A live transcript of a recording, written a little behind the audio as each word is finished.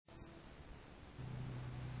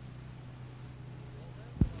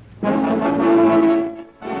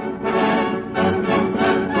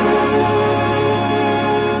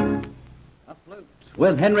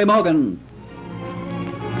with Henry Morgan.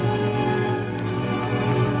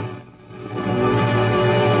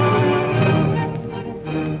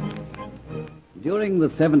 During the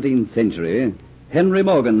 17th century, Henry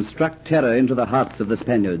Morgan struck terror into the hearts of the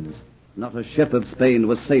Spaniards. Not a ship of Spain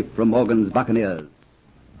was safe from Morgan's buccaneers.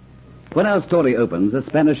 When our story opens, a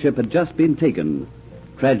Spanish ship had just been taken.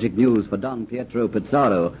 Tragic news for Don Pietro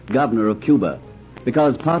Pizarro, governor of Cuba,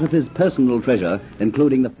 because part of his personal treasure,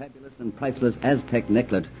 including the fabulous and priceless Aztec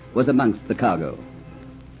necklet, was amongst the cargo.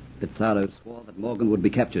 Pizarro swore that Morgan would be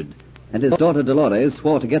captured, and his daughter Dolores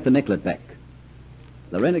swore to get the necklet back.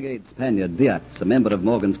 The renegade Spaniard Diaz, a member of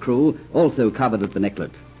Morgan's crew, also coveted the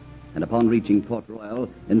necklet, and upon reaching Port Royal,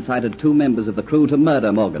 incited 2 members of the crew to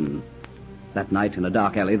murder Morgan. That night, in a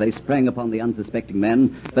dark alley, they sprang upon the unsuspecting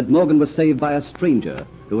men, but Morgan was saved by a stranger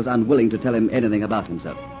who was unwilling to tell him anything about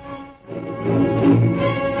himself.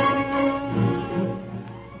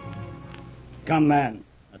 Come, man.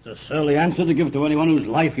 That's a surly answer to give to anyone whose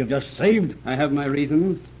life you've just saved. I have my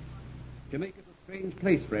reasons. Jamaica's a strange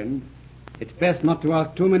place, friend. It's best not to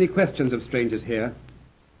ask too many questions of strangers here.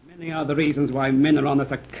 Many are the reasons why men are on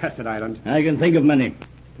this accursed island. I can think of many,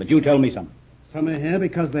 but you tell me some. Some are here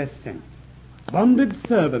because they're sent. Bonded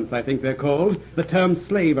servants, I think they're called. The term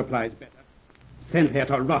slave applies better. Sent here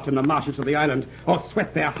to rot in the marshes of the island or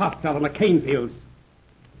sweat their hearts out on the cane fields.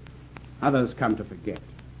 Others come to forget.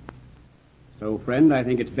 So, friend, I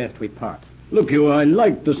think it's best we part. Look, you, I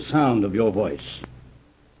like the sound of your voice.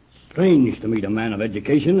 Strange to meet a man of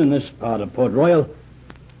education in this part of Port Royal.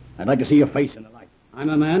 I'd like to see your face in the light. I'm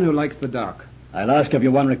a man who likes the dark. I'll ask of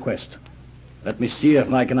you one request. Let me see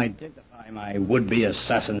if I can identify my would-be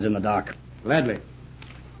assassins in the dark. Gladly.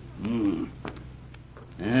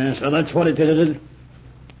 So that's what it is.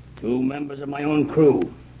 2 members of my own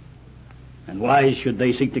crew. And why should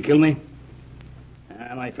they seek to kill me?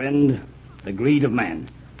 My friend, the greed of man.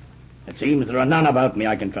 It seems there are none about me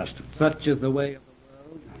I can trust. Such is the way of the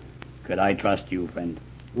world. Could I trust you, friend?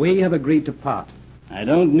 We have agreed to part. I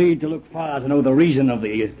don't need to look far to know the reason of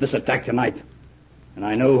this attack tonight. And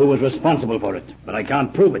I know who was responsible for it, but I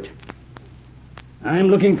can't prove it. I'm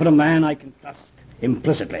looking for a man I can trust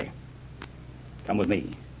implicitly. Come with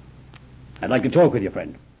me. I'd like to talk with you,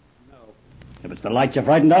 friend. No. If it's the light you're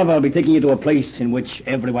frightened of, I'll be taking you to a place in which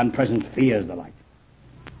everyone present fears the light.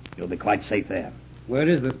 You'll be quite safe there. Where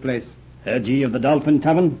is this place? Heard ye of the Dolphin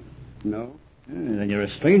Tavern? No. Then you're a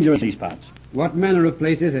stranger in these parts. What manner of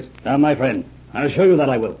place is it? Now, my friend, I'll show you that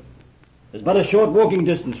I will. There's but a short walking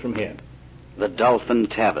distance from here. The Dolphin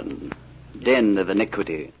Tavern, den of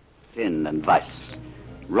iniquity, sin and vice,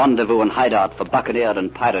 rendezvous and hideout for buccaneer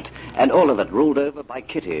and pirate, and all of it ruled over by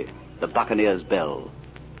Kitty, the buccaneer's belle.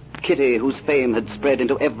 Kitty, whose fame had spread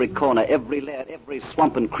into every corner, every lair, every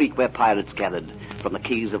swamp and creek where pirates gathered, from the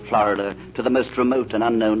Keys of Florida to the most remote and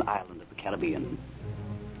unknown island of the Caribbean.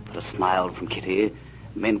 For a smile from Kitty,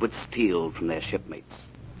 men would steal from their shipmates.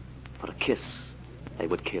 For a kiss, they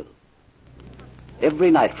would kill.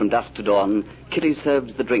 Every night from dusk to dawn, Kitty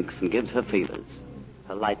serves the drinks and gives her favors,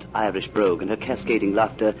 her light Irish brogue and her cascading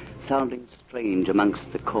laughter sounding strange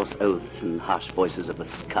amongst the coarse oaths and harsh voices of the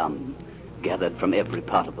scum gathered from every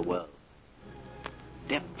part of the world.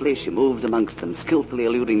 Deftly she moves amongst them, skillfully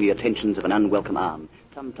eluding the attentions of an unwelcome arm,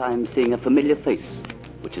 sometimes seeing a familiar face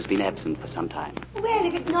which has been absent for some time. Well,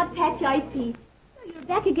 if it's not Patch Eye-Piece. So you're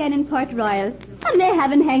back again in Port Royal, and they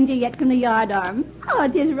haven't hanged you yet from the yard arm. Oh,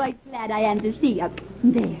 'tis right glad I am to see you.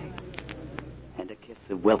 There. And a kiss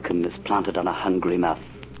of welcome is planted on a hungry mouth.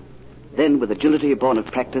 Then, with agility born of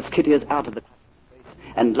practice, Kitty is out of the place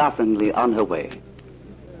and laughingly on her way.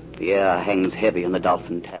 The air hangs heavy in the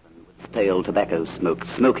Dolphin Tavern, with stale tobacco smoke,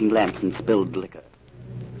 smoking lamps, and spilled liquor.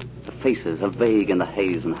 The faces are vague in the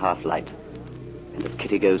haze and half-light. And as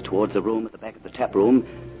Kitty goes towards a room at the back of the tap room,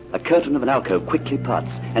 a curtain of an alcove quickly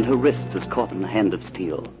parts, and her wrist is caught in a hand of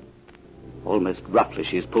steel. Almost roughly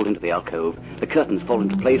she is pulled into the alcove, the curtains fall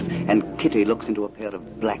into place, and Kitty looks into a pair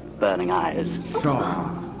of black, burning eyes. So,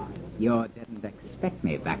 you didn't expect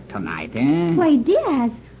me back tonight, eh? Why,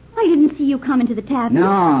 Diaz, I didn't see you come into the tavern.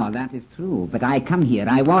 No, that is true, but I come here,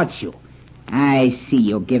 I watch you. I see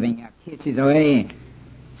you giving your kisses away.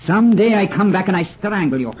 Someday I come back and I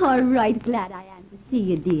strangle you. All right, glad I am to see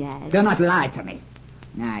you, Diaz. Do not lie to me.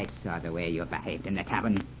 I saw the way you behaved in the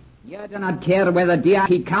tavern. You do not care whether Diaz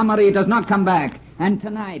he come or he does not come back. And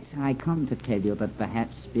tonight I come to tell you that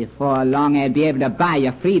perhaps before long I'll be able to buy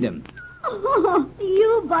your freedom. Oh,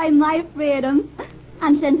 you buy my freedom.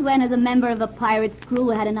 And since when has a member of a pirate's crew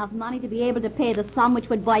had enough money to be able to pay the sum which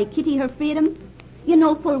would buy Kitty her freedom? You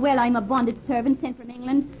know full well I'm a bonded servant sent from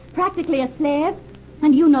England, practically a slave.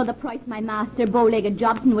 And you know the price my master, bow-legged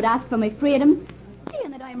Jobson, would ask for my freedom.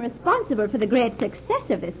 I'm responsible for the great success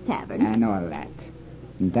of this tavern. I know that.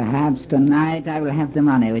 And perhaps tonight I will have the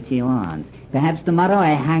money which you want. Perhaps tomorrow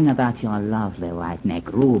I hang about your lovely white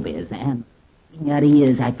neck rubies, and in your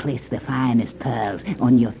ears I place the finest pearls,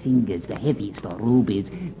 on your fingers the heaviest of rubies,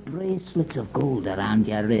 bracelets of gold around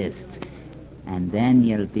your wrists. And then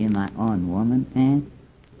you'll be my own woman, eh?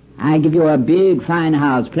 I give you a big, fine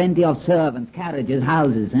house, plenty of servants, carriages,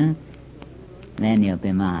 houses, eh? Then you'll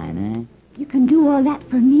be mine, eh? You can do all that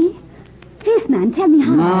for me? Faith, man, tell me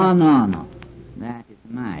how. No. That is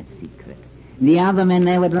my secret. The other men,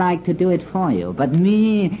 they would like to do it for you. But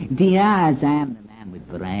me, Diaz, I am the man with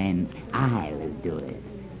brains. I will do it.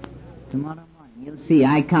 Tomorrow morning, you'll see,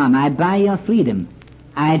 I come. I buy your freedom.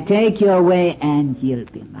 I take you away, and you'll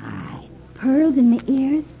be mine. Pearls in my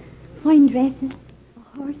ears, fine dresses,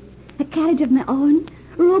 a horse, a carriage of my own,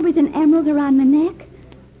 rubies and emeralds around my neck.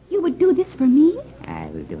 You would do this for me? I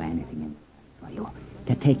will do anything for you.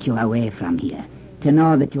 To take you away from here. To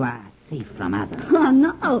know that you are safe from others. Oh,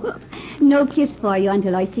 no. No kiss for you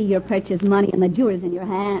until I see your purchase money and the jewels in your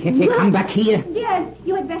hand. Kitty, come back here. Yes,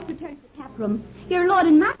 you had best return to the tap room. Your lord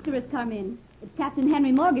and master has come in. It's Captain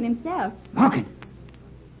Henry Morgan himself. Morgan?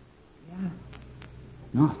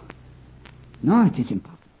 Yeah. No, it is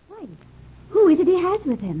impossible. Why? Who is it he has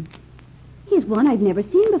with him? He's one I've never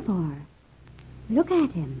seen before. Look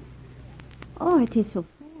at him. Oh, it is so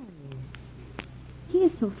fair. He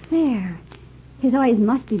is so fair. His eyes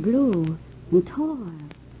must be blue and tall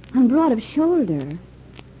and broad of shoulder.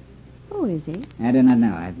 Who is he? I do not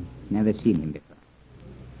know. I've never seen him before.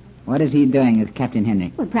 What is he doing with Captain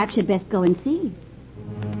Henry? Well, perhaps you'd best go and see.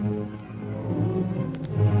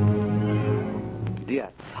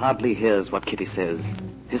 Diaz hardly hears what Kitty says.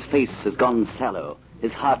 His face has gone sallow.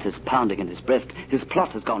 His heart is pounding in his breast. His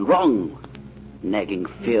plot has gone wrong. Nagging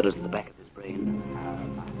fear is at the back of his brain.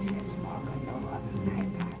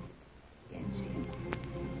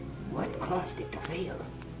 What caused it to fail?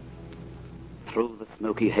 Through the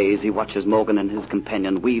smoky haze, he watches Morgan and his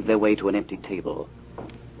companion weave their way to an empty table.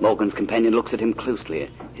 Morgan's companion looks at him closely.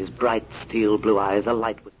 His bright steel blue eyes are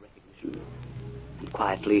alight with recognition. And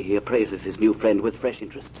quietly he appraises his new friend with fresh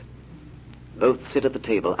interest. Both sit at the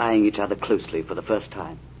table, eyeing each other closely for the first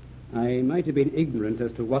time. I might have been ignorant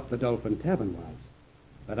as to what the Dolphin Tavern was,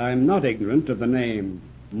 but I'm not ignorant of the name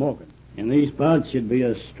Morgan. In these parts, you'd be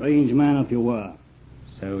a strange man if you were.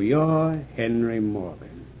 So you're Henry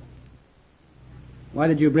Morgan. Why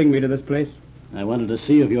did you bring me to this place? I wanted to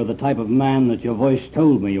see if you're the type of man that your voice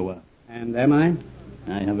told me you were. And am I?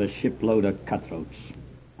 I have a shipload of cutthroats.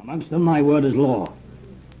 Amongst them, my word is law.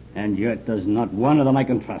 And yet there's not one of them I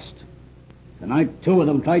can trust. Tonight, 2 of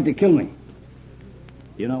them tried to kill me.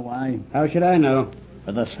 You know why? How should I know?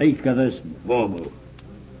 For the sake of this bauble.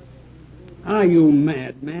 Are you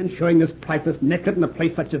mad, man, showing this priceless necklet in a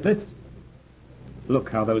place such as this?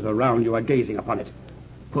 Look how those around you are gazing upon it.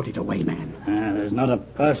 Put it away, man. There's not a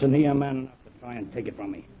person here man enough to try and take it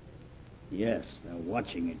from me. Yes, they're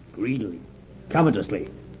watching it greedily, covetously,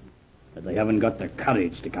 but they haven't got the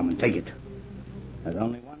courage to come and take it. There's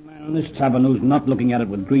only one man in this tavern who's not looking at it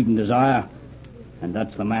with greed and desire, and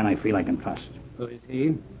that's the man I feel I can trust. Who is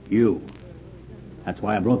he? You. That's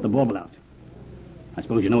why I brought the bauble out. I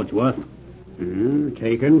suppose you know its worth?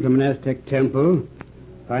 Taken from an Aztec temple.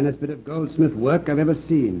 Finest bit of goldsmith work I've ever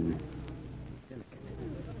seen.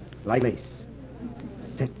 Delicate, like lace,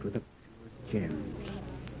 set with the purest gems.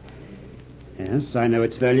 Yes, I know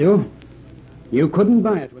its value. You couldn't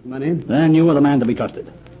buy it with money. Then you are the man to be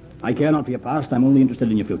trusted. I care not for your past. I'm only interested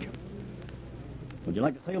in your future. Would you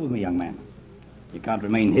like to sail with me, young man? You can't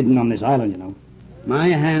remain hidden on this island, you know. My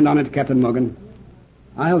hand on it, Captain Morgan.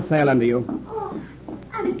 I'll sail under you. Oh,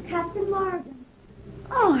 and it's Captain Morgan.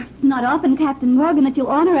 Oh, it's not often, Captain Morgan, that you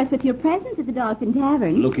honor us with your presence at the Dolphin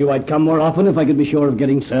Tavern. Look, I'd come more often if I could be sure of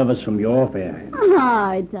getting service from your fair hand.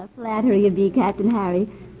 Oh, it's a flattery of thee, Captain Harry.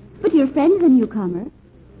 But your friend's a newcomer.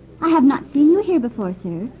 I have not seen you here before,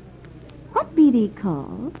 sir. What be thee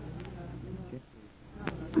called?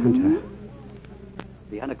 Hunter.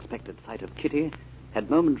 The unexpected sight of Kitty had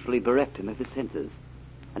momentarily bereft him of his senses,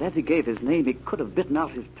 and as he gave his name, he could have bitten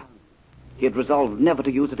out his tongue. He had resolved never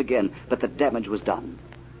to use it again, but the damage was done.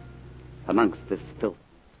 Amongst this filth,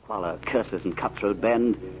 squalor, curses, and cutthroat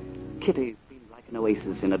band, Kitty seemed like an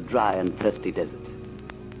oasis in a dry and thirsty desert.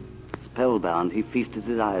 Spellbound, he feasted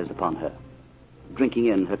his eyes upon her, drinking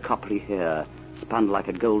in her coppery hair, spun like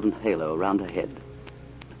a golden halo round her head,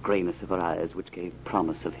 the grayness of her eyes which gave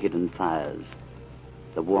promise of hidden fires,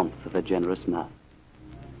 the warmth of her generous mouth,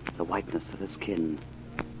 the whiteness of her skin,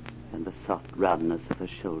 and the soft roundness of her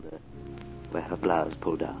shoulder, where her blouse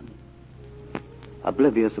pulled down.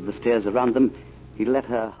 Oblivious of the stares around them, he He let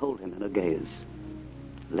her hold him in her gaze.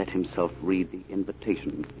 Let himself read the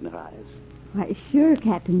invitation in her eyes. Why, sure,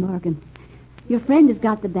 Captain Morgan. Your friend has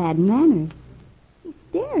got the bad manners. He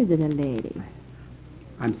stares at a lady.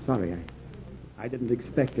 I'm sorry. I didn't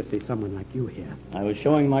expect to see someone like you here. I was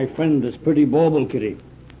showing my friend this pretty bauble, Kitty. You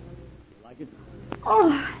like it?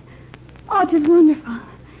 Oh, it is wonderful.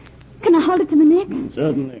 Can I hold it to my neck?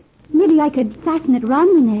 Certainly. Maybe I could fasten it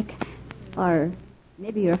round my neck. Or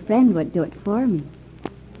maybe your friend would do it for me.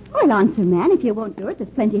 Well, answer, man, if you won't do it, there's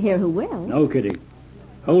plenty here who will. No, Kitty.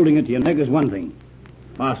 Holding it to your neck is one thing.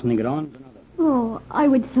 Fastening it on is another. Oh, I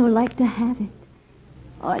would so like to have it.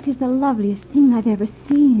 Oh, it is the loveliest thing I've ever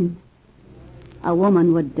seen. A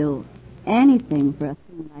woman would do anything for a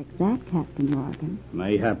thing like that, Captain Morgan.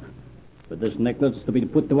 Mayhap. But this necklace is to be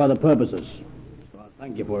put to other purposes. So I'll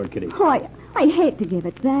thank you for it, Kitty. Oh, I hate to give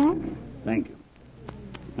it back. Thank you.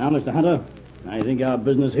 Now, Mr. Hunter, I think our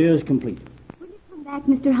business here is complete. Will you come back,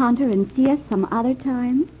 Mr. Hunter, and see us some other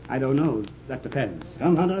time? I don't know. That depends.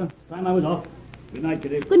 Come, Hunter. Time I was off. Good night,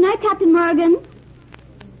 Kitty. Good night, Captain Morgan.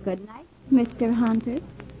 Good night, Mr. Hunter.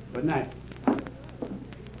 Good night.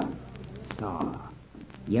 So,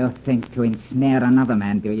 you think to ensnare another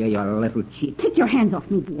man, do you, you little cheat? Take your hands off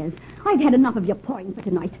me, Diaz. I've had enough of your pawing for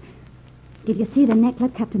tonight. Did you see the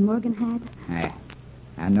necklet Captain Morgan had?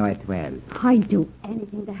 I know it well. I'd do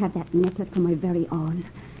anything to have that necklet for my very own.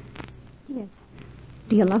 Diaz,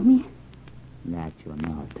 do you love me? That you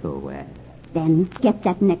know too well. Then get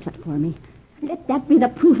that necklet for me. Let that be the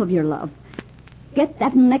proof of your love. Get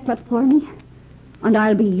that necklet for me, and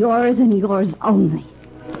I'll be yours and yours only.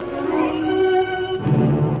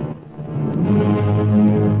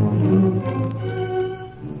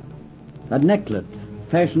 A necklet,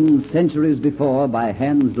 fashioned centuries before by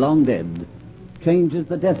hands long dead, changes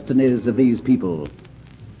the destinies of these people.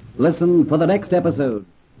 Listen for the next episode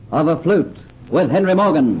of Afloat with Henry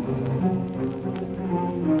Morgan.